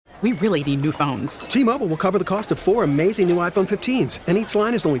We really need new phones. T-Mobile will cover the cost of 4 amazing new iPhone 15s, and each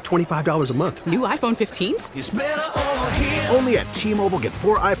line is only $25 a month. New iPhone 15s? It's better over here. Only at T-Mobile, get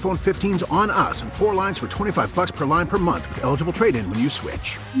 4 iPhone 15s on us and 4 lines for $25 per line per month with eligible trade-in when you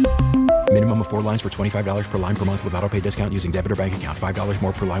switch. Minimum of 4 lines for $25 per line per month with autopay discount using debit or bank account. $5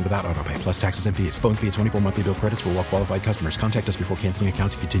 more per line without autopay, plus taxes and fees. Phone fee at 24 monthly bill credits for well-qualified customers. Contact us before canceling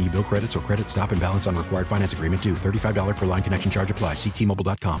account to continue bill credits or credit stop and balance on required finance agreement due. $35 per line connection charge applies. See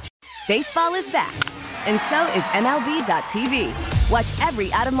T-Mobile.com. Baseball is back, and so is MLB.tv. Watch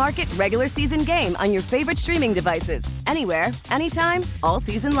every out-of-market regular season game on your favorite streaming devices. Anywhere, anytime, all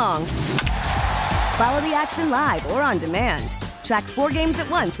season long. Follow the action live or on demand. Track 4 games at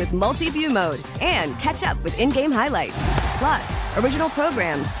once with multi-view mode and catch up with in-game highlights. Plus, original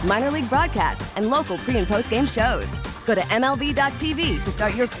programs, minor league broadcasts, and local pre- and post-game shows. Go to MLB.tv to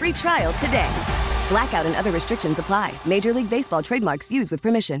start your free trial today. Blackout and other restrictions apply. Major League Baseball trademarks used with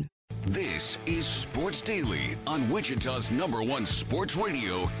permission. This is Sports Daily on Wichita's #1 sports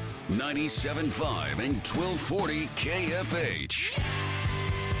radio, 97.5 and 1240 KFH.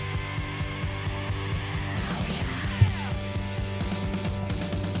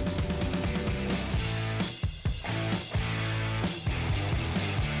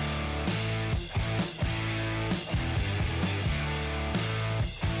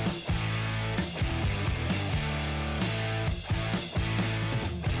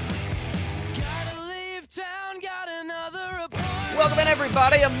 Welcome in,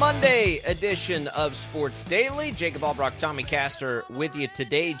 everybody. A Monday edition of Sports Daily. Jacob Albrock, Tommy Castor with you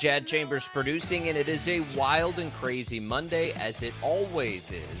today. Jad Chambers producing, and it is a wild and crazy Monday, as it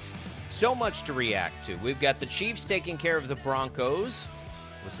always is. So much to react to. We've got the Chiefs taking care of the Broncos.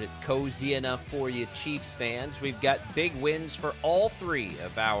 Was it cozy enough for you, Chiefs fans? We've got big wins for all 3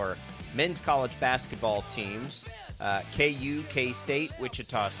 of our men's college basketball teams. KU, K-State,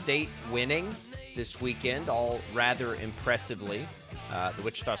 Wichita State winning this weekend, all rather impressively. The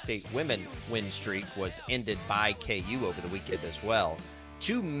Wichita State women win streak was ended by KU over the weekend as well.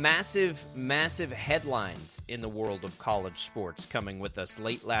 2 massive, massive headlines in the world of college sports coming with us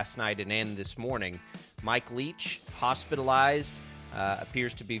late last night and this morning. Mike Leach, hospitalized,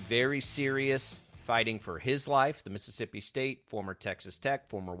 appears to be very serious, fighting for his life. The Mississippi State, former Texas Tech,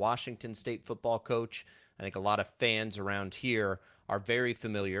 former Washington State football coach. I think a lot of fans around here are very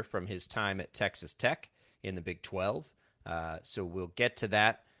familiar from his time at Texas Tech in the Big 12. So we'll get to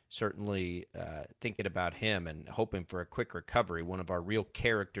that. Certainly thinking about him and hoping for a quick recovery, one of our real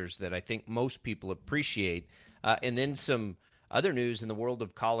characters that I think most people appreciate. And then some other news in the world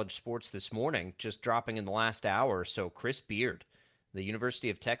of college sports this morning, just dropping in the last hour or so. Chris Beard, the University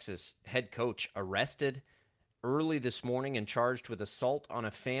of Texas head coach, arrested early this morning and charged with assault on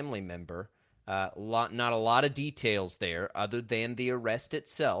a family member. Not a lot of details there other than the arrest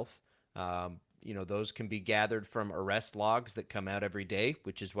itself. Those can be gathered from arrest logs that come out every day,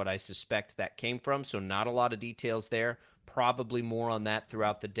 which is what I suspect that came from. So not a lot of details there. Probably more on that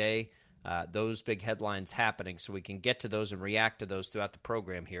throughout the day. Those big headlines happening, so we can get to those and react to those throughout the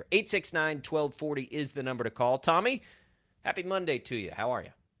program here. 869-1240 is the number to call. Tommy, happy Monday to you. How are you?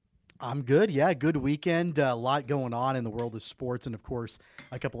 I'm good. Yeah, good weekend. A lot going on in the world of sports. And, of course,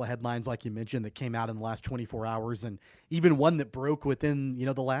 a couple of headlines, like you mentioned, that came out in the last 24 hours and even one that broke within,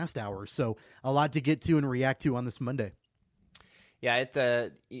 the last hour. So a lot to get to and react to on this Monday. Yeah,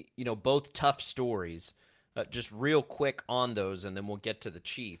 both tough stories. Just real quick on those, and then we'll get to the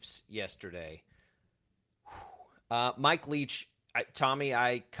Chiefs yesterday. Mike Leach, Tommy,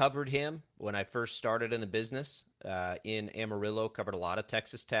 I covered him when I first started in the business. In Amarillo, covered a lot of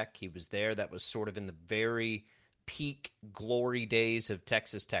Texas Tech. He was there. That was sort of in the very peak glory days of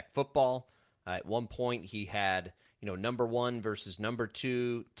Texas Tech football. At one point, he had, number 1 versus number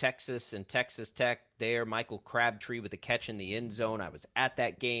 2, Texas and Texas Tech there. Michael Crabtree with a catch in the end zone. I was at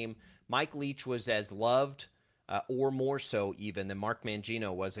that game. Mike Leach was as loved, or more so even, than Mark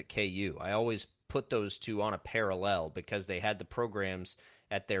Mangino was at KU. I always put those two on a parallel because they had the programs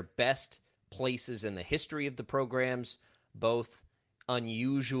at their best places in the history of the programs, both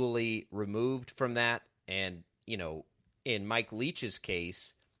unusually removed from that. And, in Mike Leach's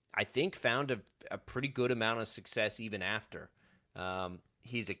case, I think found a pretty good amount of success even after.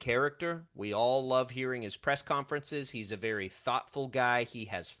 He's a character. We all love hearing his press conferences. He's a very thoughtful guy. He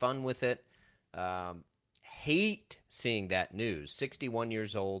has fun with it. Hate seeing that news. 61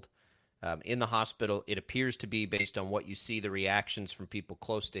 years old, in the hospital. It appears to be, based on what you see, the reactions from people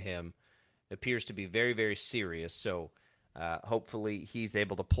close to him, appears to be very, very serious. So hopefully he's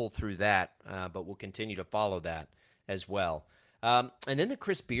able to pull through that, but we'll continue to follow that as well. And then the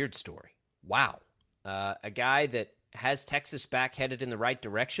Chris Beard story. Wow. A guy that has Texas back headed in the right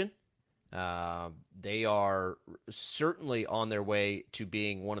direction. They are certainly on their way to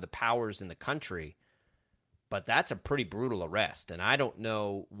being one of the powers in the country, but that's a pretty brutal arrest. And I don't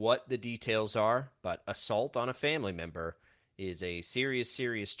know what the details are, but assault on a family member is a serious,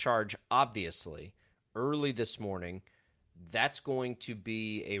 serious charge, obviously. Early this morning, that's going to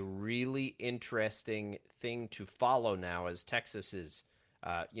be a really interesting thing to follow now as Texas is,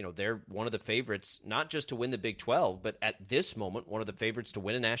 they're one of the favorites, not just to win the Big 12, but at this moment, one of the favorites to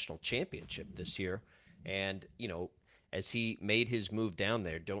win a national championship this year. And, as he made his move down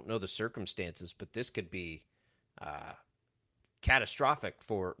there, don't know the circumstances, but this could be catastrophic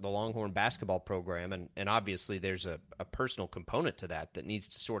for the Longhorn basketball program. And obviously there's a personal component to that needs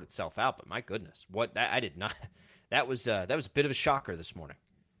to sort itself out. But my goodness, I did not, that was a bit of a shocker this morning.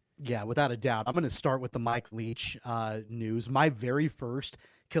 Yeah, without a doubt. I'm going to start with the Mike Leach news. My very first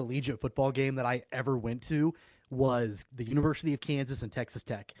collegiate football game that I ever went to was the University of Kansas and Texas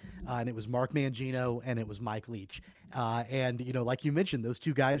Tech. And it was Mark Mangino and it was Mike Leach. And, like you mentioned, those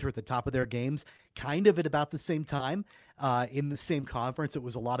two guys were at the top of their games kind of at about the same time in the same conference. It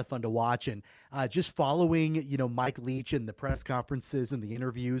was a lot of fun to watch. And just following, Mike Leach and the press conferences and the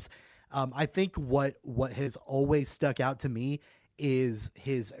interviews, I think what has always stuck out to me is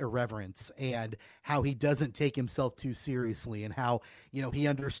his irreverence and how he doesn't take himself too seriously and how, he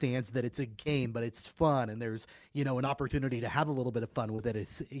understands that it's a game, but it's fun. And there's, an opportunity to have a little bit of fun with it.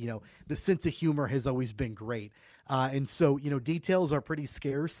 It's, the sense of humor has always been great. And so, details are pretty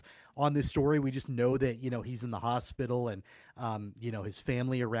scarce on this story. We just know that, he's in the hospital and, his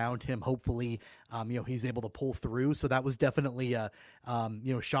family around him, hopefully, he's able to pull through. So that was definitely a,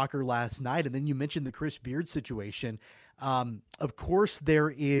 shocker last night. And then you mentioned the Chris Beard situation. Of course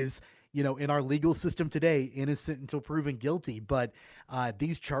there is, in our legal system today, innocent until proven guilty, but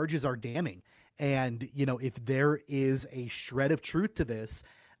these charges are damning. And, if there is a shred of truth to this,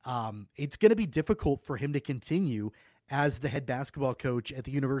 it's going to be difficult for him to continue as the head basketball coach at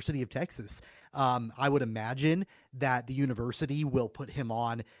the University of Texas. I would imagine that the university will put him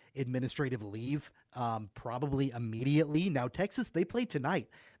on administrative leave probably immediately. Now, Texas, they play tonight.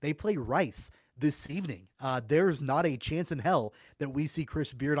 They play Rice this evening. There's not a chance in hell that we see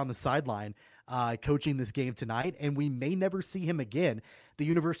Chris Beard on the sideline coaching this game tonight, and we may never see him again. The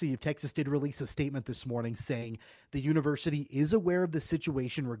University of Texas did release a statement this morning saying the university is aware of the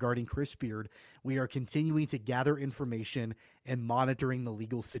situation regarding Chris Beard. We are continuing to gather information and monitoring the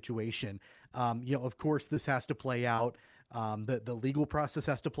legal situation. Of course, this has to play out. The legal process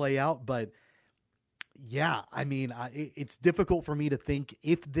has to play out, but yeah, I mean, it's difficult for me to think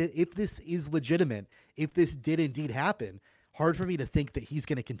if this is legitimate, if this did indeed happen, hard for me to think that he's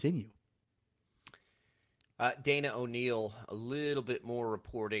going to continue. Dana O'Neill, a little bit more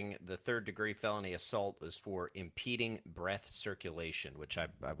reporting. The third-degree felony assault was for impeding breath circulation, which I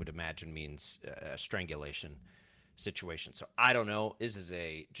would imagine means a strangulation situation. So I don't know. This is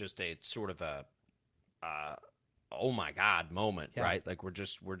just a sort of a oh my God moment, yeah. Right? Like we're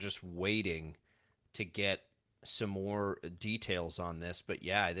just waiting to get some more details on this. But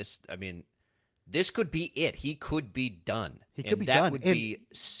yeah, this could be it. He could be done. That would be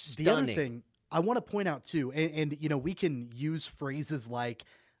stunning. The other thing I want to point out too, and we can use phrases like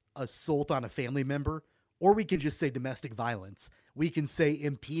assault on a family member, or we can just say domestic violence. We can say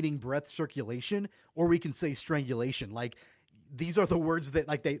impeding breath circulation, or we can say strangulation. Like these are the words that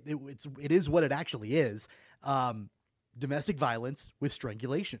it is what it actually is. Domestic violence with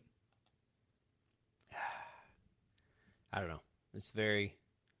strangulation. I don't know. It's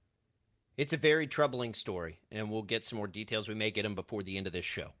a very troubling story, and we'll get some more details. We may get them before the end of this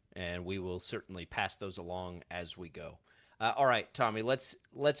show, and we will certainly pass those along as we go. All right, Tommy, let's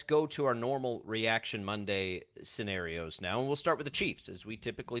go to our normal Reaction Monday scenarios now, and we'll start with the Chiefs, as we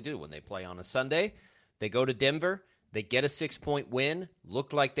typically do when they play on a Sunday. They go to Denver. They get a 6-point win.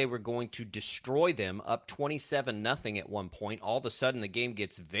 Looked like they were going to destroy them, up 27-0 at one point. All of a sudden, the game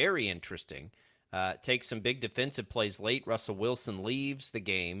gets very interesting. Takes some big defensive plays late. Russell Wilson leaves the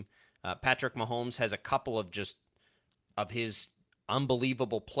game. Patrick Mahomes has a couple of his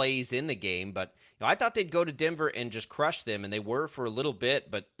unbelievable plays in the game, but I thought they'd go to Denver and just crush them, and they were for a little bit,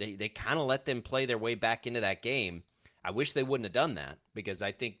 but they kind of let them play their way back into that game. I wish they wouldn't have done that, because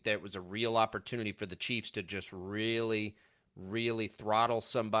I think there was a real opportunity for the Chiefs to just really, really throttle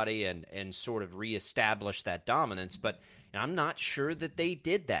somebody and sort of reestablish that dominance, but I'm not sure that they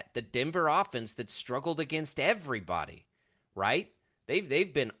did that. The Denver offense that struggled against everybody, right?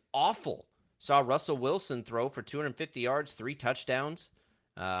 They've been awful. Saw Russell Wilson throw for 250 yards, 3 touchdowns.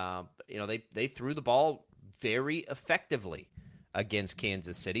 They threw the ball very effectively. against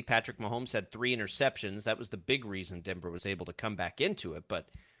Kansas City. Patrick Mahomes had 3 interceptions. That was the big reason Denver was able to come back into it. But,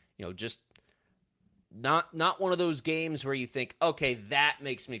 just not one of those games where you think, okay, that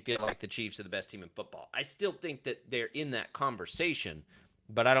makes me feel like the Chiefs are the best team in football. I still think that they're in that conversation,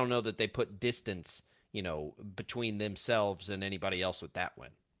 but I don't know that they put distance, between themselves and anybody else with that win.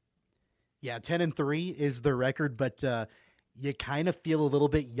 Yeah, 10-3 is the record, but you kind of feel a little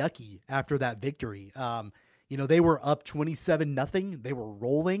bit yucky after that victory. They were up 27-0. They were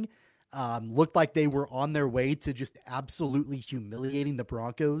rolling. Looked like they were on their way to just absolutely humiliating the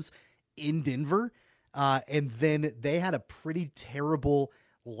Broncos in Denver. And then they had a pretty terrible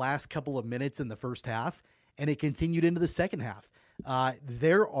last couple of minutes in the first half, and it continued into the second half.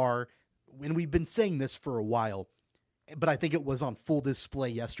 And we've been saying this for a while, but I think it was on full display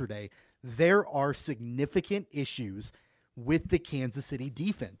yesterday, there are significant issues with the Kansas City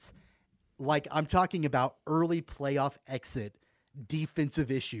defense. Like, I'm talking about early playoff exit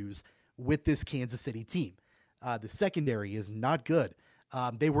defensive issues with this Kansas City team. The secondary is not good.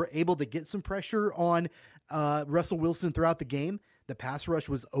 They were able to get some pressure on Russell Wilson throughout the game. The pass rush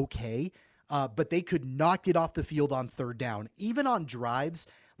was okay, but they could not get off the field on third down, even on drives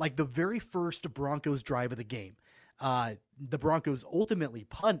like the very first Broncos drive of the game. The Broncos ultimately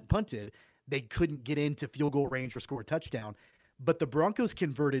punted. They couldn't get into field goal range or score a touchdown, but the Broncos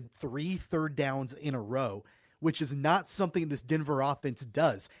converted 3 third downs in a row, which is not something this Denver offense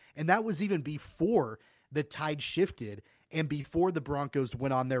does. And that was even before the tide shifted and before the Broncos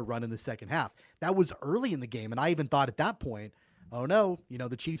went on their run in the second half. That was early in the game, and I even thought at that point, oh no,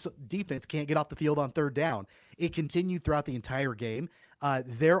 the Chiefs defense can't get off the field on third down. It continued throughout the entire game.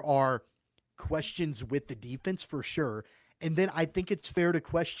 There are questions with the defense for sure. And then I think it's fair to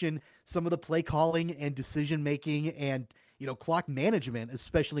question some of the play calling and decision making and, clock management,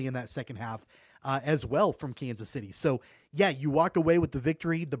 especially in that second half as well from Kansas City. So yeah, you walk away with the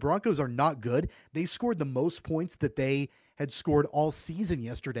victory. The Broncos are not good. They scored the most points that they had scored all season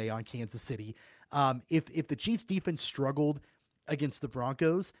yesterday on Kansas City. If the Chiefs defense struggled against the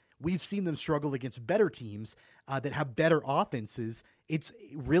Broncos, we've seen them struggle against better teams that have better offenses. It's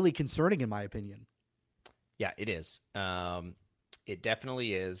really concerning in my opinion. Yeah, it is. It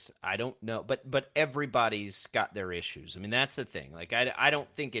definitely is. I don't know, but everybody's got their issues. I mean, that's the thing. Like, I don't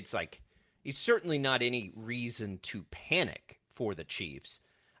think it's certainly not any reason to panic for the Chiefs.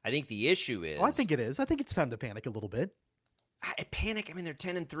 I think the issue is. Oh, I think it is. I think it's time to panic a little bit. Panic. I mean, they're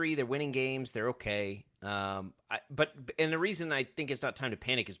 10-3. They're winning games. They're okay. But the reason I think it's not time to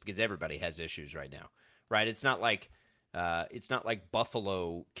panic is because everybody has issues right now, right? It's not like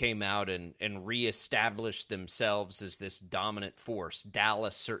Buffalo came out and reestablished themselves as this dominant force.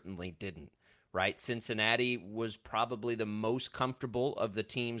 Dallas certainly didn't, right? Cincinnati was probably the most comfortable of the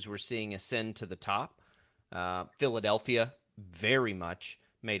teams we're seeing ascend to the top. Philadelphia very much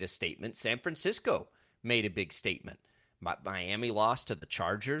made a statement. San Francisco made a big statement. Miami lost to the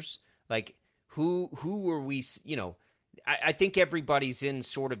Chargers. Like, who were we, I think everybody's in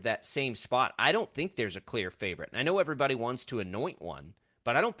sort of that same spot. I don't think there's a clear favorite. And I know everybody wants to anoint one,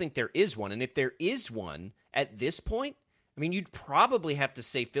 but I don't think there is one. And if there is one at this point, I mean, you'd probably have to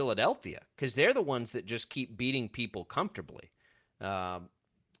say Philadelphia because they're the ones that just keep beating people comfortably. The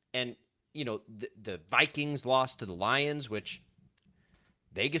Vikings lost to the Lions, which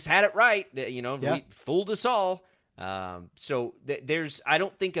Vegas had it right. Fooled us all. I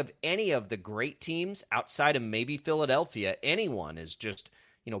don't think of any of the great teams outside of maybe Philadelphia. Anyone is just,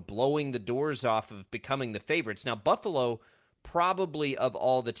 blowing the doors off of becoming the favorites. Now, Buffalo, probably of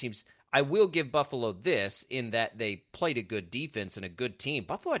all the teams, I will give Buffalo this in that they played a good defense and a good team.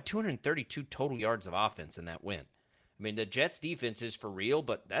 Buffalo had 232 total yards of offense in that win. I mean, the Jets defense is for real,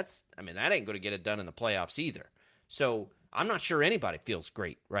 but that ain't going to get it done in the playoffs either. So I'm not sure anybody feels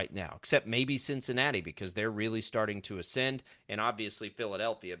great right now, except maybe Cincinnati because they're really starting to ascend, and obviously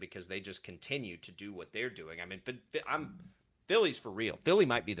Philadelphia because they just continue to do what they're doing. I mean, Philly's for real. Philly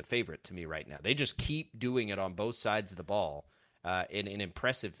might be the favorite to me right now. They just keep doing it on both sides of the ball in an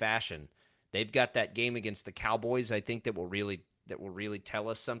impressive fashion. They've got that game against the Cowboys, I think, that will really tell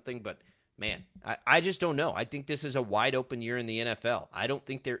us something. But man, I just don't know. I think this is a wide open year in the NFL. I don't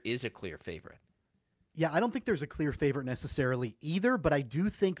think there is a clear favorite. Yeah, I don't think there's a clear favorite necessarily either, but I do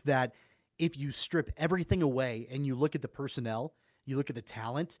think that if you strip everything away and you look at the personnel, you look at the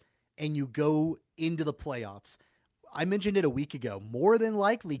talent, and you go into the playoffs, I mentioned it a week ago, more than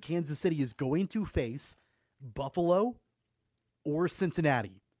likely Kansas City is going to face Buffalo or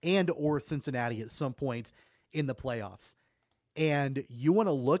Cincinnati at some point in the playoffs. And you want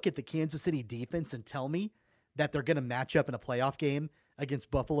to look at the Kansas City defense and tell me that they're going to match up in a playoff game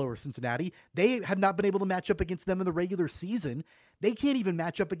against Buffalo or Cincinnati. They have not been able to match up against them in the regular season. They can't even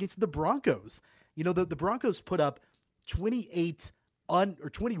match up against the Broncos. You know, the Broncos put up 21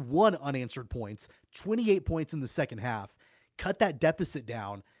 unanswered points, 28 points in the second half, cut that deficit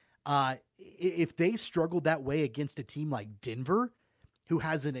down. If they struggled that way against a team like Denver, who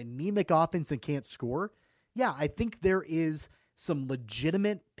has an anemic offense and can't score, yeah, I think there is some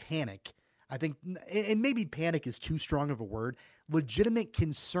legitimate panic. I think, and maybe panic is too strong of a word, legitimate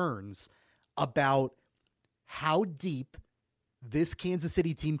concerns about how deep this Kansas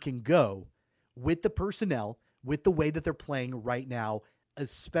City team can go with the personnel, with the way that they're playing right now,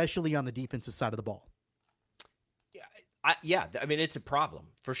 especially on the defensive side of the ball. Yeah, I mean, it's a problem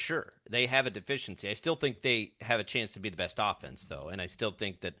for sure. They have a deficiency. I still think they have a chance to be the best offense, though. And I still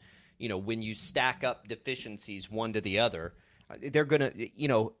think that, you know, when you stack up deficiencies one to the other, they're going to, you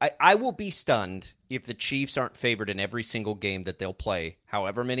know, I will be stunned if the Chiefs aren't favored in every single game that they'll play,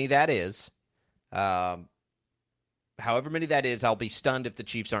 however many that is. I'll be stunned if the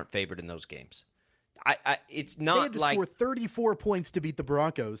Chiefs aren't favored in those games. It's not they had to like score 34 points to beat the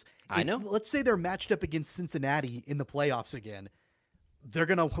Broncos. I know. Let's say they're matched up against Cincinnati in the playoffs again. They're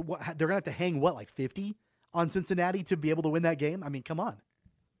gonna have to hang like 50 on Cincinnati to be able to win that game. I mean, come on.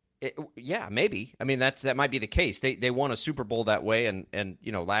 Yeah, maybe. I mean, that might be the case. They won a Super Bowl that way, and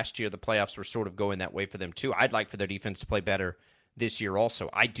you know, last year the playoffs were sort of going that way for them too. I'd like for their defense to play better this year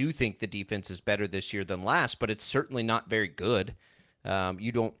also. I do think the defense is better this year than last, but it's certainly not very good.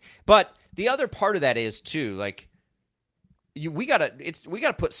 But the other part of that is too, like we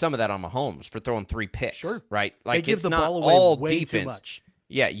gotta put some of that on Mahomes for throwing 3 picks, sure, right? Like they give it's the not ball away all way defense. Too much.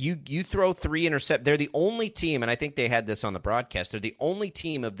 Yeah, you throw 3 interceptions. They're the only team, and I think they had this on the broadcast. They're the only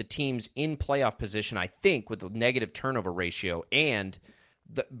team of the teams in playoff position, I think, with a negative turnover ratio and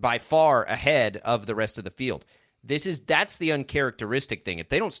by far ahead of the rest of the field. That's the uncharacteristic thing. If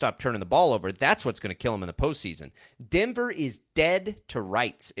they don't stop turning the ball over, that's what's going to kill them in the postseason. Denver is dead to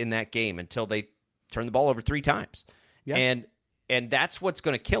rights in that game until they turn the ball over 3 times. Yeah. And that's what's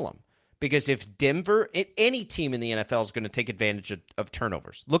going to kill them. Because if Denver, any team in the NFL is going to take advantage of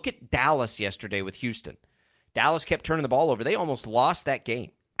turnovers. Look at Dallas yesterday with Houston. Dallas kept turning the ball over. They almost lost that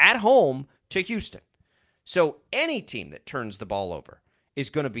game at home to Houston. So any team that turns the ball over is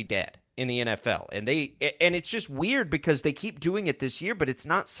going to be dead in the NFL. And it's just weird because they keep doing it this year, but it's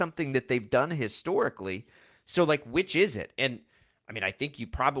not something that they've done historically. So, like, which is it? And, I mean, I think we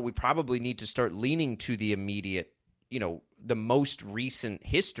probably need to start leaning to the immediate, you know, the most recent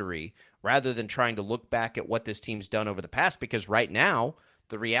history rather than trying to look back at what this team's done over the past, because right now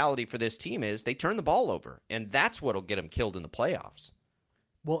the reality for this team is they turn the ball over, and that's what'll get them killed in the playoffs.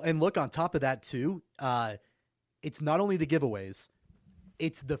 Well, and look, on top of that too, it's not only the giveaways,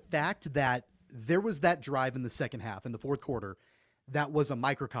 it's the fact that there was that drive in the second half, in the fourth quarter, that was a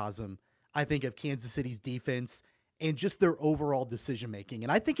microcosm, I think, of Kansas City's defense and just their overall decision-making.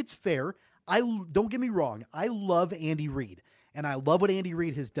 And I think it's fair. Don't get me wrong, I love Andy Reid, and I love what Andy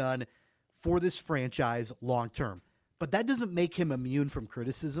Reid has done for this franchise long-term. But that doesn't make him immune from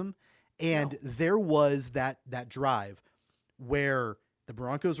criticism. And there was that drive where the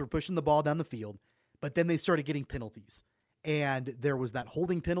Broncos were pushing the ball down the field, but then they started getting penalties. And there was that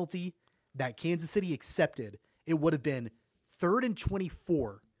holding penalty that Kansas City accepted. It would have been 3rd and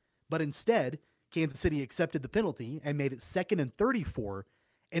 24, but instead, Kansas City accepted the penalty and made it 2nd and 34,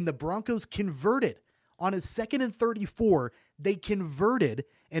 and the Broncos converted. On a 2nd and 34, they converted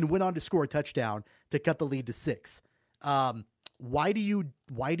and went on to score a touchdown to cut the lead to 6. Why do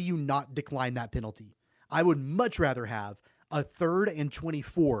you not decline that penalty? I would much rather have a 3rd and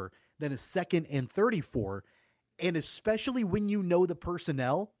 24 than a 2nd and 34. And especially when you know the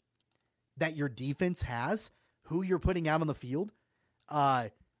personnel that your defense has, who you're putting out on the field,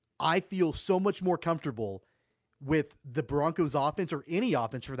 I feel so much more comfortable with the Broncos offense, or any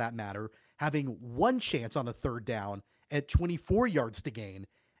offense for that matter, having one chance on a 3rd down at 24 yards to gain,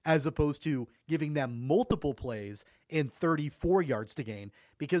 as opposed to giving them multiple plays in 34 yards to gain,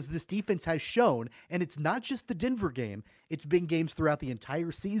 because this defense has shown, and it's not just the Denver game, it's been games throughout the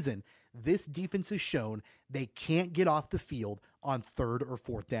entire season, this defense has shown they can't get off the field on 3rd or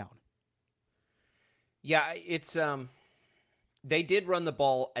 4th down. Yeah, it's they did run the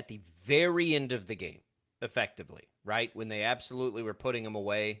ball at the very end of the game effectively, right? When they absolutely were putting them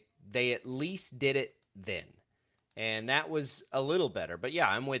away, they at least did it then. And that was a little better. But yeah,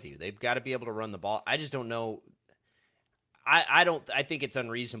 I'm with you. They've got to be able to run the ball. I just don't know. I think it's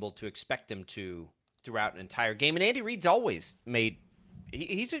unreasonable to expect them to throughout an entire game. And Andy Reid's always made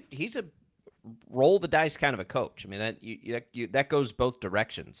he's a roll the dice kind of a coach. I mean, that goes both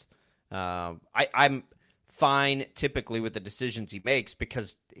directions. I'm fine typically with the decisions he makes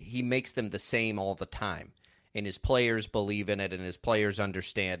because he makes them the same all the time. And his players believe in it and his players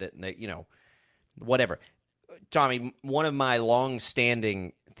understand it and they, whatever. Tommy, one of my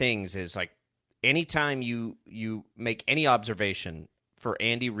long-standing things is like anytime you make any observation for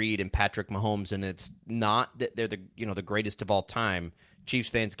Andy Reid and Patrick Mahomes and it's not that they're the greatest of all time, Chiefs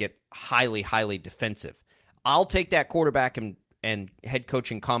fans get highly, highly defensive. I'll take that quarterback and head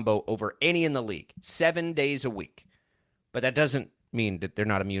coaching combo over any in the league 7 days a week. But that doesn't mean that they're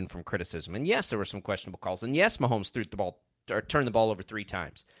not immune from criticism. And yes, there were some questionable calls. And yes, Mahomes turned the ball over 3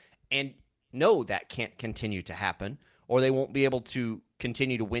 times. And no, that can't continue to happen, or they won't be able to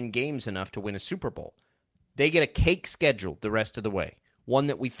continue to win games enough to win a Super Bowl. They get a cake schedule the rest of the way. One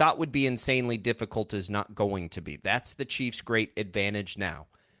that we thought would be insanely difficult is not going to be. That's the Chiefs' great advantage now.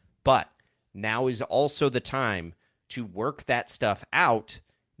 But now is also the time to work that stuff out.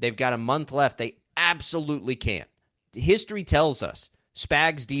 They've got a month left. They absolutely can. History tells us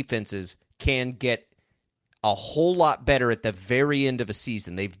Spags defenses can get a whole lot better at the very end of a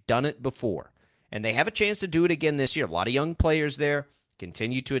season. They've done it before, and they have a chance to do it again this year. A lot of young players there,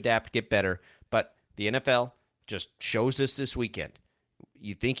 continue to adapt, get better, but the NFL just shows us this weekend.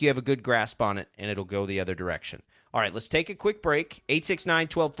 You think you have a good grasp on it, and it'll go the other direction. All right, let's take a quick break.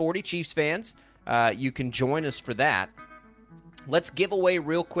 869-1240, Chiefs fans. You can join us for that. Let's give away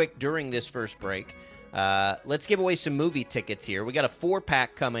real quick during this first break. Let's give away some movie tickets here. We got a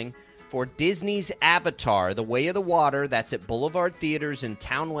 4-pack coming for Disney's Avatar, The Way of the Water. That's at Boulevard Theaters in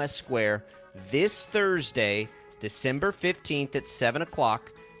Town West Square this Thursday, December 15th at 7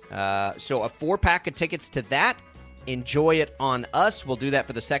 o'clock. So a 4-pack of tickets to that. Enjoy it on us. We'll do that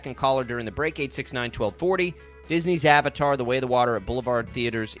for the second caller during the break, 869-1240. Disney's Avatar, The Way of the Water at Boulevard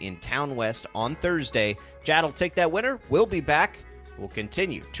Theaters in Town West on Thursday. Jad will take that winner. We'll be back. We'll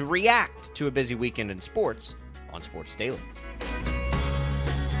continue to react to a busy weekend in sports on Sports Daily.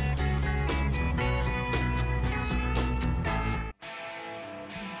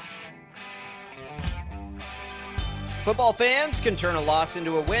 Football fans can turn a loss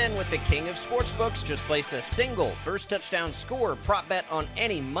into a win with the king of sportsbooks. Just place a single first touchdown score prop bet on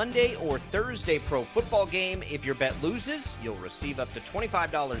any Monday or Thursday pro football game. If your bet loses, you'll receive up to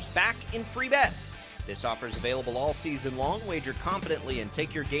 $25 back in free bets. This offer is available all season long. Wager confidently and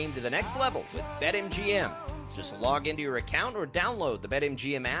take your game to the next level with BetMGM. Just log into your account or download the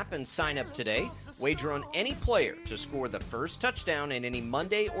BetMGM app and sign up today. Wager on any player to score the first touchdown in any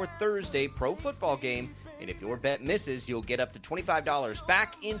Monday or Thursday pro football game. And if your bet misses, you'll get up to $25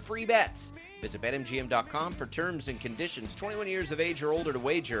 back in free bets. Visit BetMGM.com for terms and conditions. 21 years of age or older to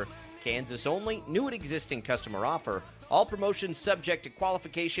wager. Kansas only. New and existing customer offer. All promotions subject to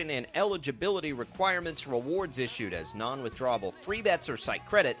qualification and eligibility requirements. Rewards issued as non-withdrawable free bets or site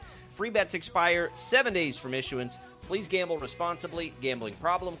credit. Free bets expire 7 days from issuance. Please gamble responsibly. Gambling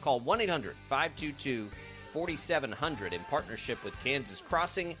problem? Call 1-800-522-4700 in partnership with Kansas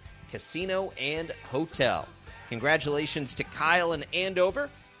Crossing Casino and Hotel. Congratulations to Kyle in Andover.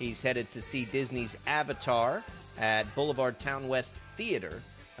 He's headed to see Disney's Avatar at Boulevard Town West Theater.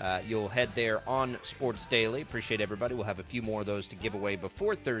 You'll head there on Sports Daily. Appreciate everybody. We'll have a few more of those to give away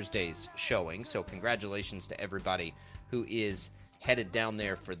before Thursday's showing. So congratulations to everybody who is headed down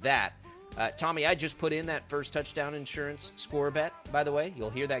there for that. Tommy, I just put in that first touchdown insurance score bet, by the way. You'll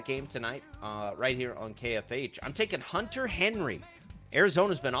hear that game tonight right here on KFH. I'm taking Hunter Henry.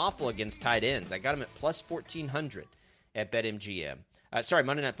 Arizona's been awful against tight ends. I got him at plus 1,400 at BetMGM.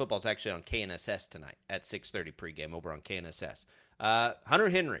 Monday Night Football is actually on KNSS tonight at 6:30 pregame over on KNSS. Hunter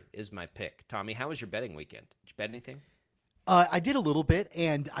Henry is my pick. Tommy, how was your betting weekend? Did you bet anything? I did a little bit,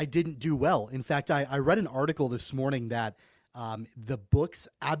 and I didn't do well. In fact, I read an article this morning that the books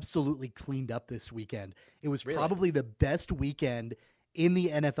absolutely cleaned up this weekend. It was probably the best weekend in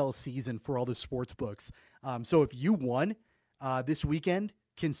the NFL season for all the sports books. So if you won this weekend,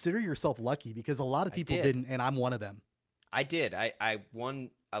 consider yourself lucky because a lot of people didn't, and I'm one of them. I did. I won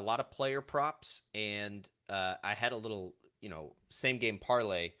a lot of player props, and I had a little, same game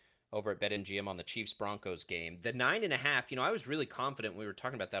parlay over at BetMGM on the Chiefs-Broncos game. The 9.5, I was really confident. We were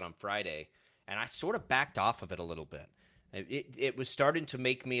talking about that on Friday, and I sort of backed off of it a little bit. It was starting to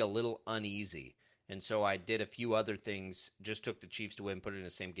make me a little uneasy, and so I did a few other things, just took the Chiefs to win, put it in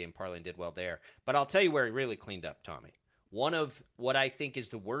the same game parlay, and did well there. But I'll tell you where it really cleaned up, Tommy. One of what I think is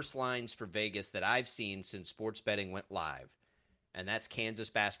the worst lines for Vegas that I've seen since sports betting went live, and that's Kansas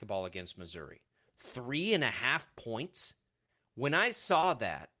basketball against Missouri. 3.5 points. When I saw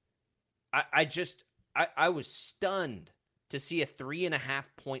that, I was stunned to see a 3.5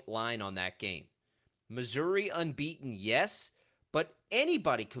 point line on that game. Missouri unbeaten, yes, but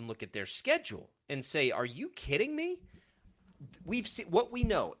anybody can look at their schedule and say, are you kidding me? We've seen what we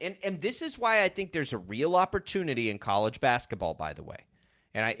know. And this is why I think there's a real opportunity in college basketball, by the way.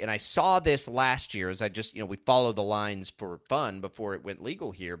 And I saw this last year as I just, we followed the lines for fun before it went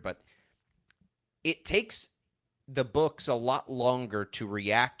legal here, but it takes the books a lot longer to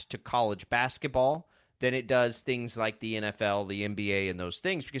react to college basketball than it does things like the NFL, the NBA, and those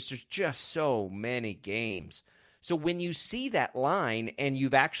things, because there's just so many games. So when you see that line and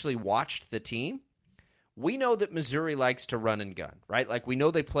you've actually watched the team, we know that Missouri likes to run and gun, right? Like, we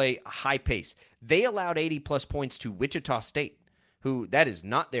know they play a high pace. They allowed 80-plus points to Wichita State, who that is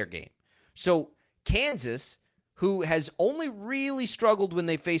not their game. So Kansas, who has only really struggled when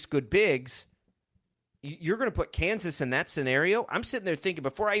they face good bigs, you're going to put Kansas in that scenario. I'm sitting there thinking,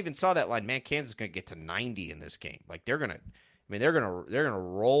 before I even saw that line, man, Kansas is going to get to 90 in this game. Like, they're going to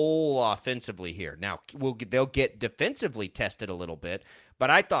roll offensively here. Now, they'll get defensively tested a little bit, but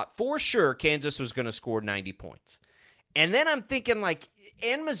I thought for sure Kansas was going to score 90 points. And then I'm thinking, like,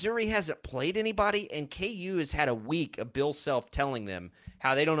 and Missouri hasn't played anybody, and KU has had a week of Bill Self telling them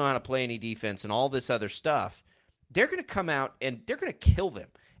how they don't know how to play any defense and all this other stuff. They're going to come out and they're going to kill them.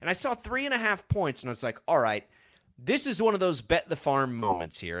 And I saw 3.5 points, and I was like, all right, this is one of those bet the farm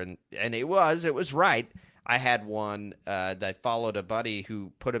moments here. And it was right. I had one that I followed a buddy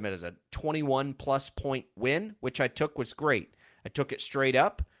who put him as a 21-plus point win, which I took was great. I took it straight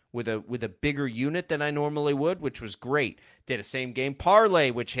up with a bigger unit than I normally would, which was great. Did a same game parlay,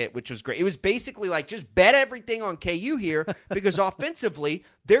 which was great. It was basically like, just bet everything on KU here, because offensively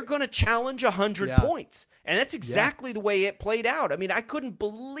they're going to challenge 100 points, and that's exactly the way it played out. I mean, I couldn't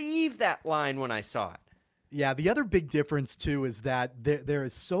believe that line when I saw it. Yeah, the other big difference too is that there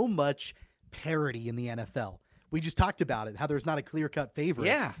is so much parity in the NFL. We just talked about it, how there's not a clear-cut favorite,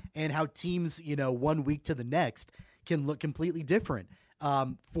 and how teams, 1 week to the next can look completely different.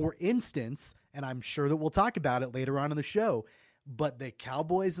 For instance, and I'm sure that we'll talk about it later on in the show, but the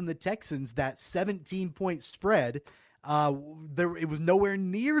Cowboys and the Texans, that 17-point spread, it was nowhere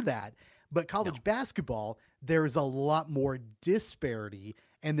near that. But college basketball, there's a lot more disparity,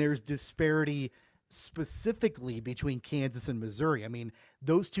 and there's disparity specifically between Kansas and Missouri. I mean,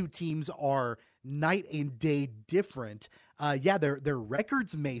 those two teams are night and day different. Their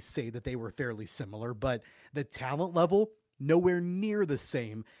records may say that they were fairly similar, but the talent level, nowhere near the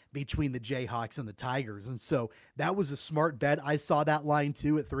same between the Jayhawks and the Tigers. And so that was a smart bet. I saw that line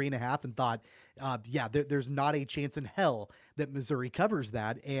too at 3.5 and thought, there's not a chance in hell that Missouri covers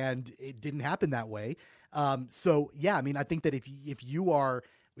that. And it didn't happen that way. I think that if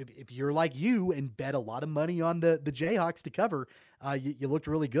you're like you and bet a lot of money on the Jayhawks to cover, you looked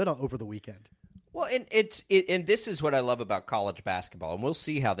really good over the weekend. Well, and and this is what I love about college basketball, and we'll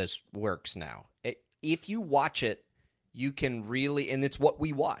see how this works now. If you watch it, you can really, and it's what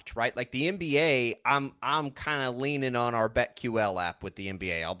we watch, right? Like the NBA, I'm kind of leaning on our BetQL app with the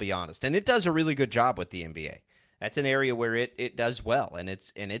NBA, I'll be honest. And it does a really good job with the NBA. That's an area where it does well, and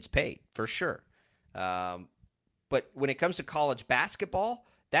it's paid for sure. But when it comes to college basketball,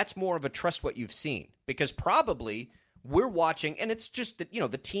 that's more of a trust what you've seen, because probably we're watching, and it's just that,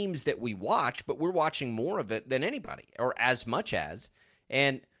 the teams that we watch, but we're watching more of it than anybody, or as much as.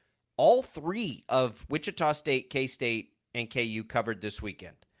 And all three of Wichita State, K-State, and KU covered this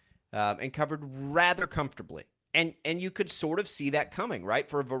weekend, and covered rather comfortably. And you could sort of see that coming, right,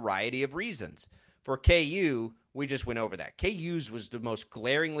 for a variety of reasons. For KU, we just went over that. KU's was the most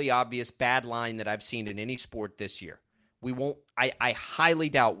glaringly obvious bad line that I've seen in any sport this year. I highly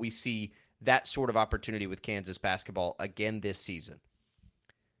doubt we see that sort of opportunity with Kansas basketball again this season.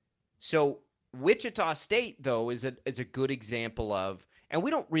 So Wichita State, though, is a good example of, and we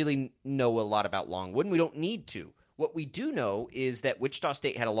don't really know a lot about Longwood, and we don't need to. What we do know is that Wichita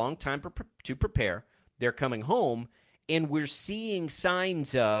State had a long time to prepare. They're coming home, and we're seeing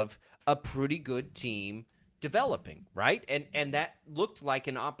signs of a pretty good team developing, right? And that looked like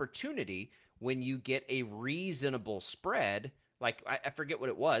an opportunity when you get a reasonable spread, like I forget what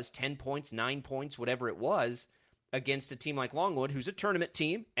it was, 10 points, 9 points, whatever it was, against a team like Longwood, who's a tournament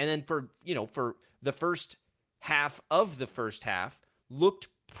team, and then for the first half of the first half, looked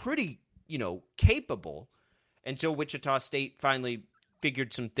pretty, capable until Wichita State finally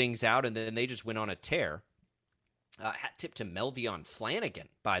figured some things out, and then they just went on a tear. Hat tip to Melvion Flanagan,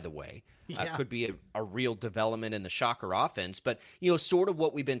 by the way. Could be a real development in the Shocker offense. But, sort of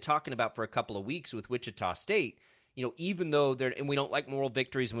what we've been talking about for a couple of weeks with Wichita State, even though and we don't like moral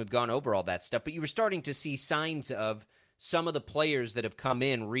victories, and we've gone over all that stuff, but you were starting to see signs of some of the players that have come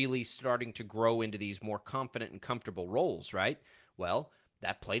in really starting to grow into these more confident and comfortable roles, right? Well,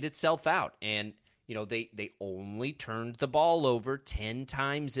 that played itself out. And, they only turned the ball over 10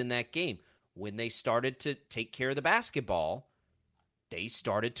 times in that game. when they started to take care of the basketball, they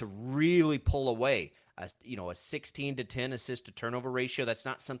started to really pull away. A 16-10 assist to turnover ratio. That's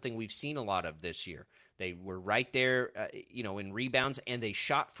not something we've seen a lot of this year. They were right there, in rebounds, and they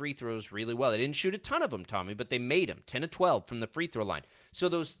shot free throws really well. They didn't shoot a ton of them, Tommy, but they made them 10 of 12 from the free throw line. So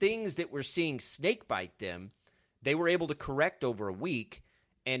those things that we're seeing snakebite them, they were able to correct over a week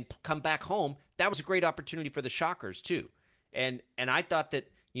and come back home. That was a great opportunity for the Shockers too. And I thought that,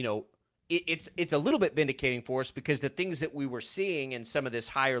 it's a little bit vindicating for us because the things that we were seeing in some of this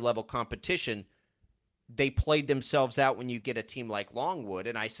higher level competition, they played themselves out when you get a team like Longwood,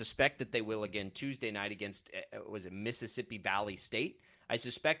 and I suspect that they will again Tuesday night against, Mississippi Valley State. I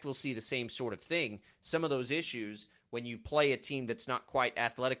suspect we'll see the same sort of thing. Some of those issues, when you play a team that's not quite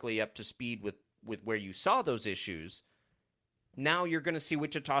athletically up to speed with where you saw those issues, now you're going to see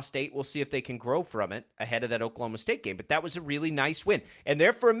Wichita State. We'll see if they can grow from it ahead of that Oklahoma State game. But that was a really nice win. And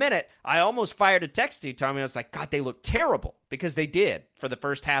there for a minute, I almost fired a text to you, Tommy. I was like, God, they look terrible, because they did for the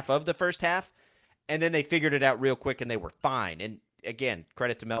first half of the first half. And then they figured it out real quick, and they were fine. And again,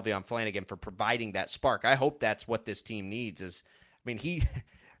 credit to Melvion Flanagan for providing that spark. I hope that's what this team needs.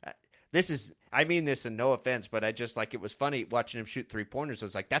 I mean this in no offense, but it was funny watching him shoot three-pointers. I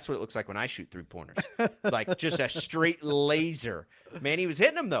was like, that's what it looks like when I shoot three-pointers. Like just a straight laser. Man, he was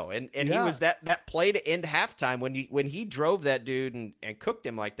hitting them, though. And he was that play to end halftime when he drove that dude and cooked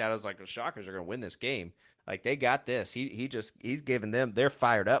him like that. I was like, the Shockers are going to win this game. Like, they got this. He's giving them – they're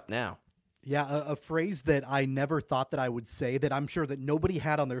fired up now. Yeah, a phrase that I never thought that I would say, that I'm sure that nobody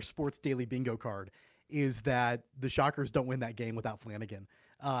had on their Sports Daily bingo card, is that the Shockers don't win that game without Flanagan.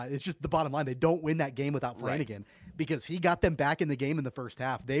 It's just the bottom line. They don't win that game without Flanagan, because he got them back in the game in the first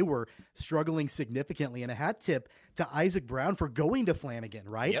half. They were struggling significantly, and a hat tip to Isaac Brown for going to Flanagan,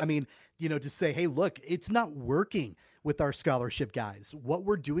 right? Yep. I mean, to say, hey, look, it's not working with our scholarship guys. What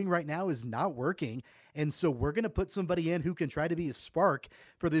we're doing right now is not working. And so we're going to put somebody in who can try to be a spark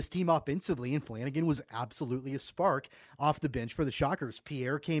for this team offensively. And Flanagan was absolutely a spark off the bench for the Shockers.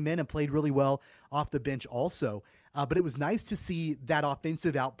 Pierre came in and played really well off the bench also. But it was nice to see that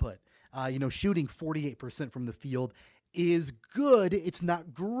offensive output. Shooting 48% from the field is good. It's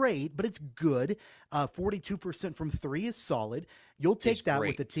not great, but it's good. 42% from three is solid. You'll take that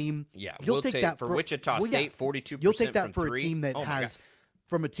with the team. Yeah, you'll take that for Wichita State. 42%. You'll take that for three. A team that has.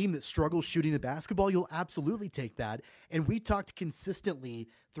 From a team that struggles shooting the basketball, you'll absolutely take that. And we talked consistently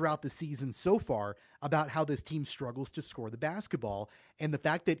throughout the season so far about how this team struggles to score the basketball. And the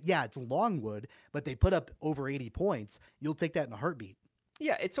fact that, it's Longwood, but they put up over 80 points, you'll take that in a heartbeat.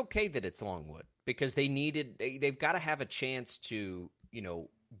 Yeah, it's okay that it's Longwood, because they've got to have a chance to,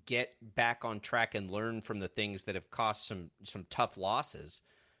 get back on track and learn from the things that have cost some tough losses.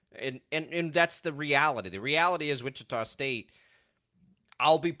 And that's the reality. The reality is Wichita State,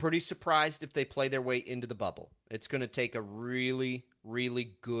 I'll be pretty surprised if they play their way into the bubble. It's going to take a really,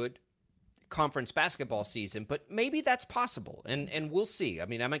 really good conference basketball season, but maybe that's possible, and we'll see. I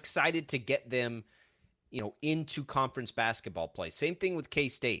mean, I'm excited to get them, into conference basketball play. Same thing with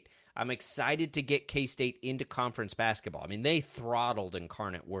K-State. I'm excited to get K-State into conference basketball. I mean, they throttled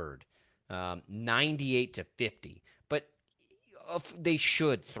Incarnate Word 98-50, but they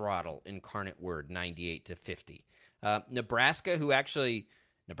should throttle Incarnate Word 98-50. Nebraska,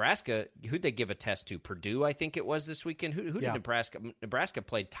 who'd they give a test to? Purdue, I think it was this weekend. Who did Nebraska? Nebraska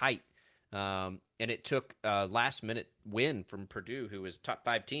played tight, and it took a last-minute win from Purdue, who was a top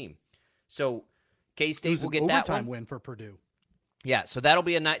 5 team. So K-State will get that one. Overtime win for Purdue. Yeah, so that'll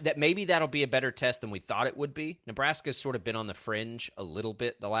be that'll be a better test than we thought it would be. Nebraska's sort of been on the fringe a little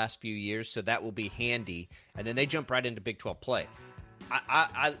bit the last few years, so that will be handy. And then they jump right into Big 12 play.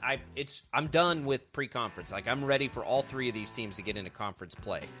 I'm done with pre-conference. Like, I'm ready for all 3 of these teams to get into conference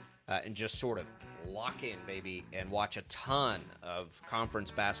play and just sort of lock in, baby, and watch a ton of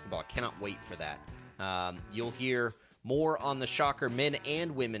conference basketball. I cannot wait for that. You'll hear more on the Shocker men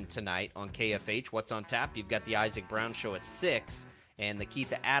and women tonight on KFH. What's on tap? You've got the Isaac Brown Show at 6 and the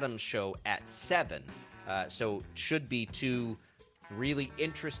Keitha Adams Show at 7. So should be 2 really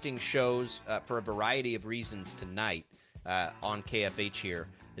interesting shows for a variety of reasons tonight on KFH here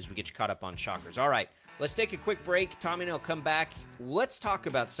as we get you caught up on Shockers. All right, let's take a quick break. Tommy and I'll come back. Let's talk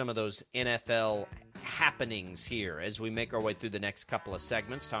about some of those NFL happenings here as we make our way through the next couple of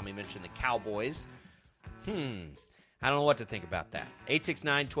segments. Tommy mentioned the Cowboys. I don't know what to think about that.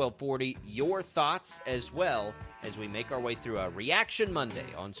 869-1240, your thoughts as well as we make our way through a Reaction Monday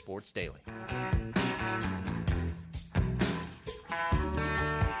on Sports Daily.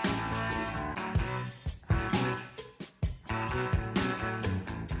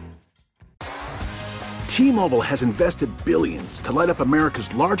 T-Mobile has invested billions to light up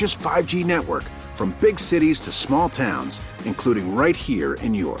America's largest 5G network, from big cities to small towns, including right here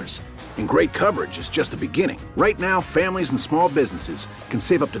in yours. And great coverage is just the beginning. Right now, families and small businesses can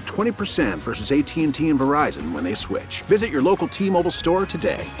save up to 20% versus AT&T and Verizon when they switch. Visit your local T-Mobile store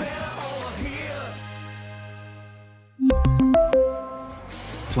today.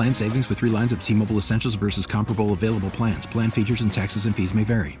 Plan savings with 3 lines of T-Mobile Essentials versus comparable available plans. Plan features and taxes and fees may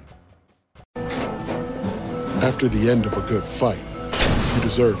vary. After the end of a good fight, you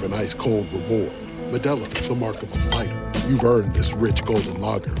deserve an ice-cold reward. Modelo is the mark of a fighter. You've earned this rich golden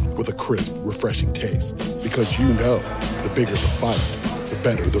lager with a crisp, refreshing taste. Because you know, the bigger the fight, the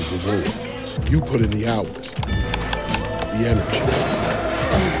better the reward. You put in the hours, the energy,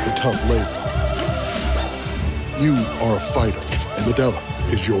 the tough labor. You are a fighter, and Modelo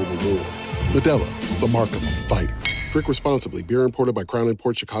is your reward. Modelo, the mark of a fighter. Drink responsibly. Beer imported by Crown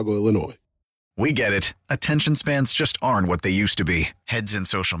Imports, Chicago, Illinois. We get it. Attention spans just aren't what they used to be. Heads in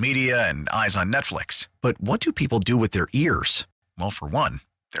social media and eyes on Netflix. But what do people do with their ears? Well, for one,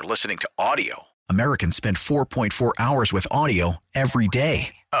 they're listening to audio. Americans spend 4.4 hours with audio every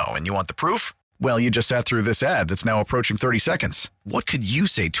day. Oh, and you want the proof? Well, you just sat through this ad that's now approaching 30 seconds. What could you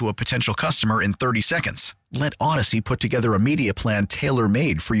say to a potential customer in 30 seconds? Let Odyssey put together a media plan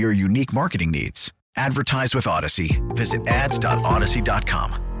tailor-made for your unique marketing needs. Advertise with Odyssey. Visit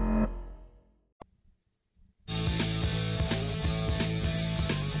ads.odyssey.com.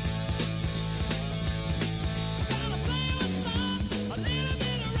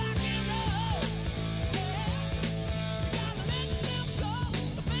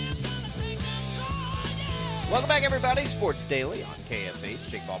 Welcome back, everybody. Sports Daily on KFH.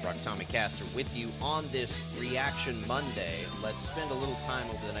 Jake Ballbrock, Tommy Caster with you on this Reaction Monday. Let's spend a little time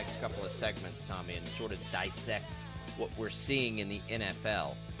over the next couple of segments, Tommy, and sort of dissect what we're seeing in the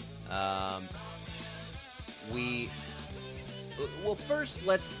NFL. Well, first,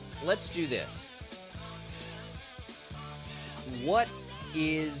 let's do this. What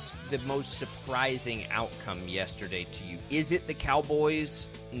is the most surprising outcome yesterday to you? Is it the Cowboys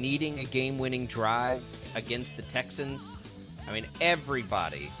needing a game-winning drive against the Texans? I mean,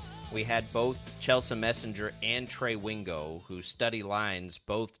 everybody. We had both Chelsea Messenger and Trey Wingo, who study lines,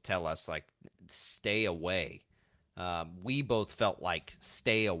 both tell us, like, stay away. We both felt like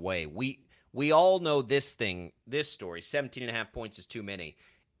stay away. We all know this story. 17.5 points is too many.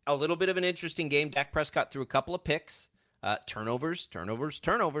 A little bit of an interesting game. Dak Prescott threw a couple of picks. Turnovers.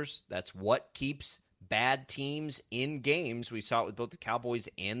 That's what keeps bad teams in games. We saw it with both the Cowboys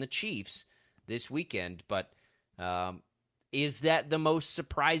and the Chiefs this weekend. But is that the most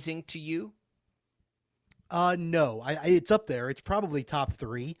surprising to you? No, it's up there. It's probably top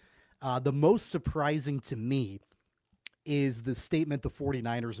 3. The most surprising to me is the statement the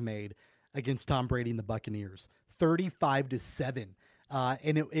 49ers made against Tom Brady and the Buccaneers. 35-7.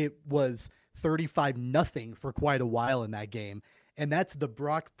 And it was 35-0 for quite a while in that game. And that's the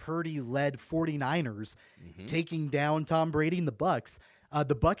Brock Purdy-led 49ers taking down Tom Brady and the Bucs.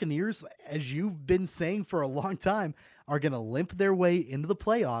 The Buccaneers, as you've been saying for a long time, are going to limp their way into the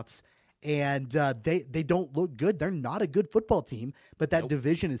playoffs. And they don't look good. They're not a good football team, but that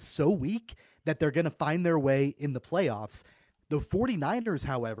division is so weak that they're going to find their way in the playoffs. The 49ers,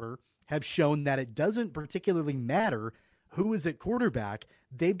 however, have shown that it doesn't particularly matter who is at quarterback.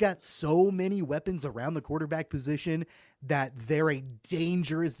 They've got so many weapons around the quarterback position that they're a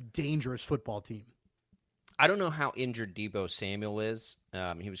dangerous, dangerous football team. I don't know how injured Deebo Samuel is.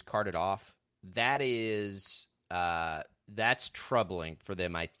 He was carted off. That's troubling for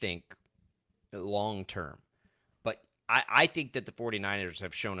them, I think, long term. But I think that the 49ers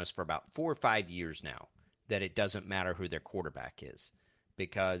have shown us for about 4 or 5 years now that it doesn't matter who their quarterback is,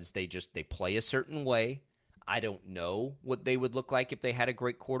 because they play a certain way. I don't know what they would look like if they had a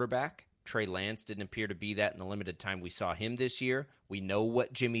great quarterback. Trey Lance didn't appear to be that in the limited time we saw him this year. We know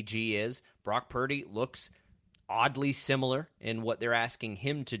what Jimmy G is. Brock Purdy looks oddly similar in what they're asking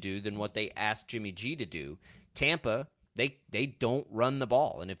him to do than what they asked Jimmy G to do. Tampa, they don't run the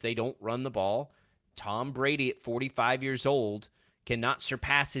ball. And if they don't run the ball, Tom Brady at 45 years old cannot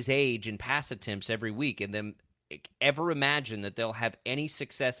surpass his age in pass attempts every week and then ever imagine that they'll have any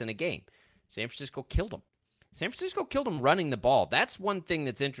success in a game. San Francisco killed them. San Francisco killed them running the ball. That's one thing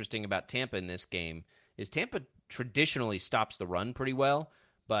that's interesting about Tampa in this game is Tampa traditionally stops the run pretty well,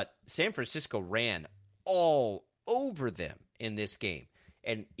 but San Francisco ran all over them in this game.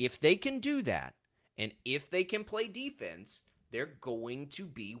 And if they can do that, and if they can play defense, they're going to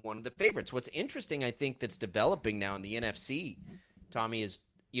be one of the favorites. What's interesting, I think, that's developing now in the NFC, Tommy, is,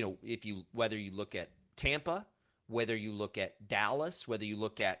 whether you look at Tampa, whether you look at Dallas, whether you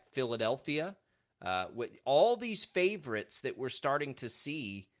look at Philadelphia, With all these favorites that we're starting to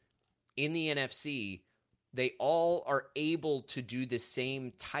see in the NFC, they all are able to do the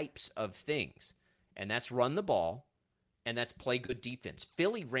same types of things, and that's run the ball, and that's play good defense.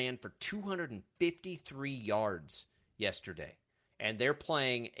 Philly ran for 253 yards yesterday, and they're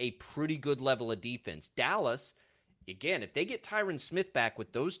playing a pretty good level of defense. Dallas, again, if they get Tyron Smith back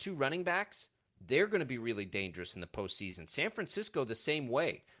with those two running backs, they're going to be really dangerous in the postseason. San Francisco, the same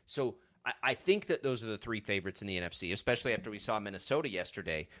way. So I think that those are the three favorites in the NFC, especially after we saw Minnesota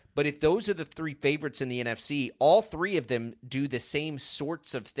yesterday. But if those are the three favorites in the NFC, all three of them do the same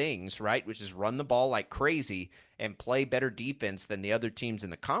sorts of things, right? Which is run the ball like crazy and play better defense than the other teams in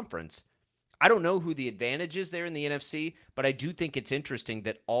the conference. I don't know who the advantage is there in the NFC, but I do think it's interesting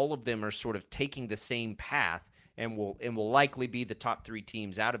that all of them are sort of taking the same path and will likely be the top three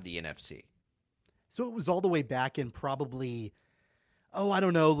teams out of the NFC. So it was all the way back in probably,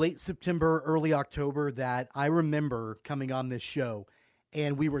 late September, early October that I remember coming on this show,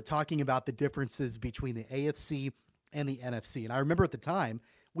 and we were talking about the differences between the AFC and the NFC. And I remember at the time,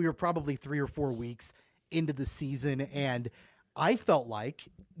 we were probably 3 or 4 weeks into the season, and I felt like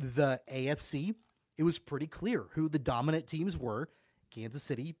the AFC, it was pretty clear who the dominant teams were. Kansas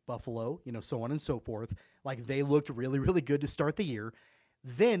City, Buffalo, so on and so forth. Like, they looked really, really good to start the year.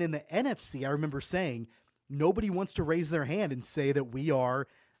 Then in the NFC, I remember saying, nobody wants to raise their hand and say that we are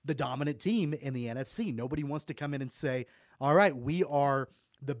the dominant team in the NFC. Nobody wants to come in and say, all right, we are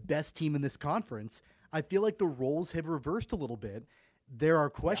the best team in this conference. I feel like the roles have reversed a little bit. There are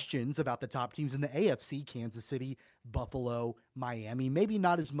questions about the top teams in the AFC, Kansas City, Buffalo, Miami, maybe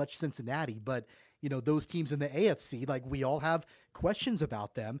not as much Cincinnati, but those teams in the AFC, like, we all have questions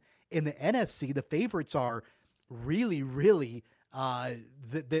about them. In the NFC, the favorites are really, really,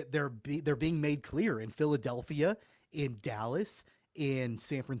 they're being made clear in Philadelphia, in Dallas, in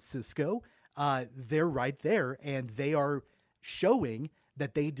San Francisco. They're right there, and they are showing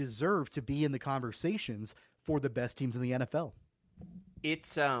that they deserve to be in the conversations for the best teams in the NFL.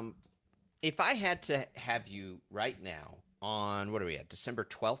 It's if I had to have you right now on, what are we at, December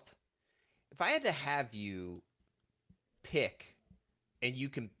 12th? If I had to have you pick, and you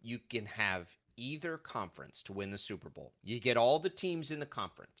can have either conference to win the Super Bowl, you get all the teams in the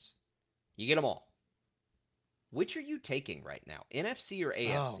conference, you get them all. Which are you taking right now, NFC or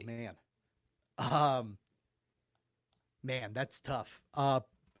AFC? Oh, man, that's tough.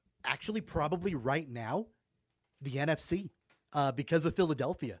 Actually, probably right now, the NFC, because of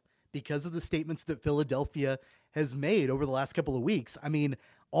Philadelphia, because of the statements that Philadelphia has made over the last couple of weeks. I mean,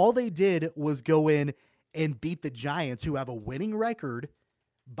 all they did was go in and beat the Giants, who have a winning record,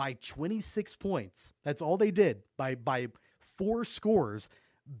 by 26 points. That's all they did. By 4 scores,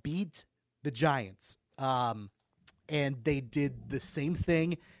 beat the Giants. And they did the same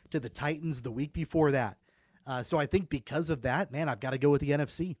thing to the Titans the week before that. So I think because of that, man, I've got to go with the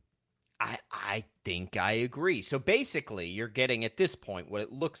NFC. I think I agree. So basically, you're getting, at this point, what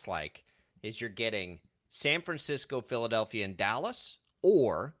it looks like is you're getting San Francisco, Philadelphia, and Dallas,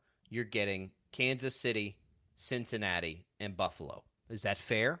 or you're getting Kansas City, Cincinnati, and Buffalo. Is that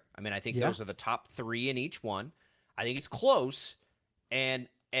fair? I mean, I think those are the top 3 in each one. I think it's close, and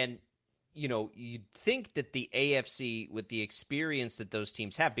you'd think that the AFC, with the experience that those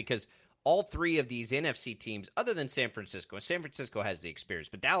teams have, because all 3 of these NFC teams, other than San Francisco has the experience,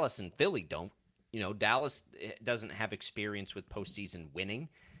 but Dallas and Philly don't. Dallas doesn't have experience with postseason winning.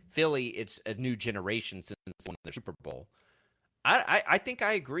 Philly, it's a new generation since they won the Super Bowl. I think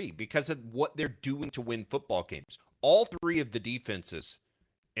I agree because of what they're doing to win football games. All 3 of the defenses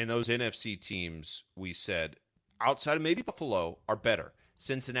in those NFC teams, we said, outside of maybe Buffalo, are better.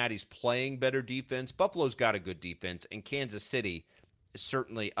 Cincinnati's playing better defense. Buffalo's got a good defense. And Kansas City,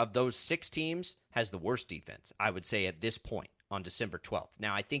 certainly, of those 6 teams, has the worst defense, I would say, at this point on December 12th.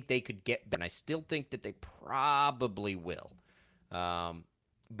 Now, I think they could get better, and I still think that they probably will.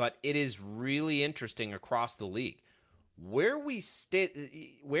 But it is really interesting across the league. Where are we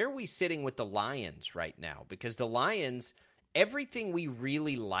sitting with the Lions right now? Because the Lions, everything we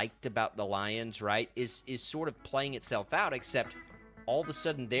really liked about the Lions, right, is sort of playing itself out, except all of a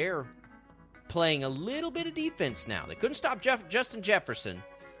sudden they're playing a little bit of defense now. They couldn't stop Justin Jefferson,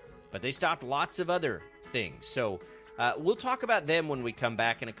 but they stopped lots of other things. So we'll talk about them when we come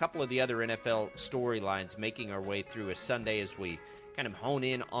back, and a couple of the other NFL storylines making our way through a Sunday as we kind of hone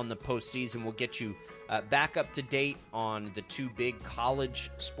in on the postseason. We'll get you back up to date on the 2 big college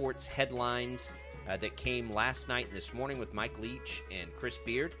sports headlines that came last night and this morning with Mike Leach and Chris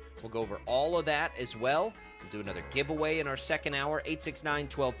Beard. We'll go over all of that as well. We'll do another giveaway in our second hour.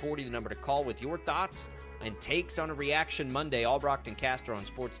 869-1240, the number to call with your thoughts and takes on a Reaction Monday. Albrecht and Castro on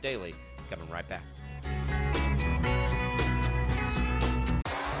Sports Daily, Coming right back.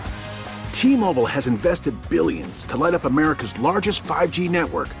 T-Mobile has invested billions to light up America's largest 5G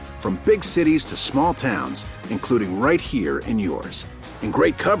network, from big cities to small towns, including right here in yours. And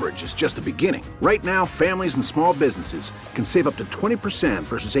great coverage is just the beginning. Right now, families and small businesses can save up to 20%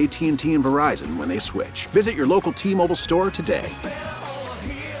 versus AT&T and Verizon when they switch. Visit your local T-Mobile store today.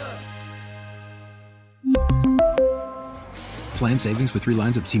 Plan savings with 3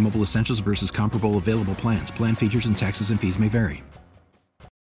 lines of T-Mobile Essentials versus comparable available plans. Plan features and taxes and fees may vary.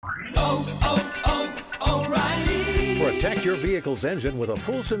 Protect your vehicle's engine with a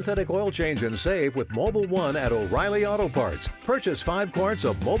full synthetic oil change and save with Mobil 1 at O'Reilly Auto Parts. Purchase 5 quarts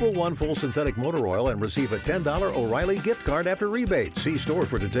of Mobil 1 full synthetic motor oil and receive a $10 O'Reilly gift card after rebate. See store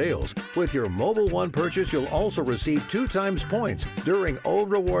for details. With your Mobil 1 purchase, you'll also receive 2 times points during O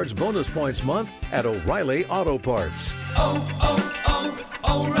Rewards Bonus Points Month at O'Reilly Auto Parts.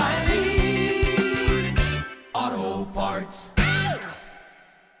 O'Reilly Auto Parts.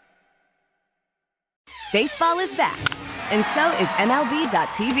 Baseball is back, and so is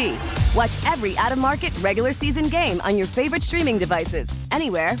MLB.tv. Watch every out-of-market regular season game on your favorite streaming devices,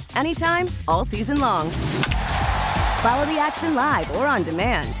 anywhere, anytime, all season long. Follow the action live or on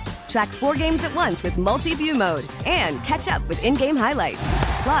demand. Track 4 games at once with multi-view mode and catch up with in-game highlights.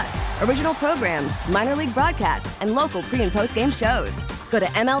 Plus, original programs, minor league broadcasts, and local pre- and post-game shows. Go to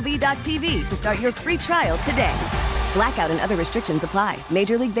MLB.tv to start your free trial today. Blackout and other restrictions apply.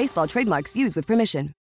 Major League Baseball trademarks used with permission.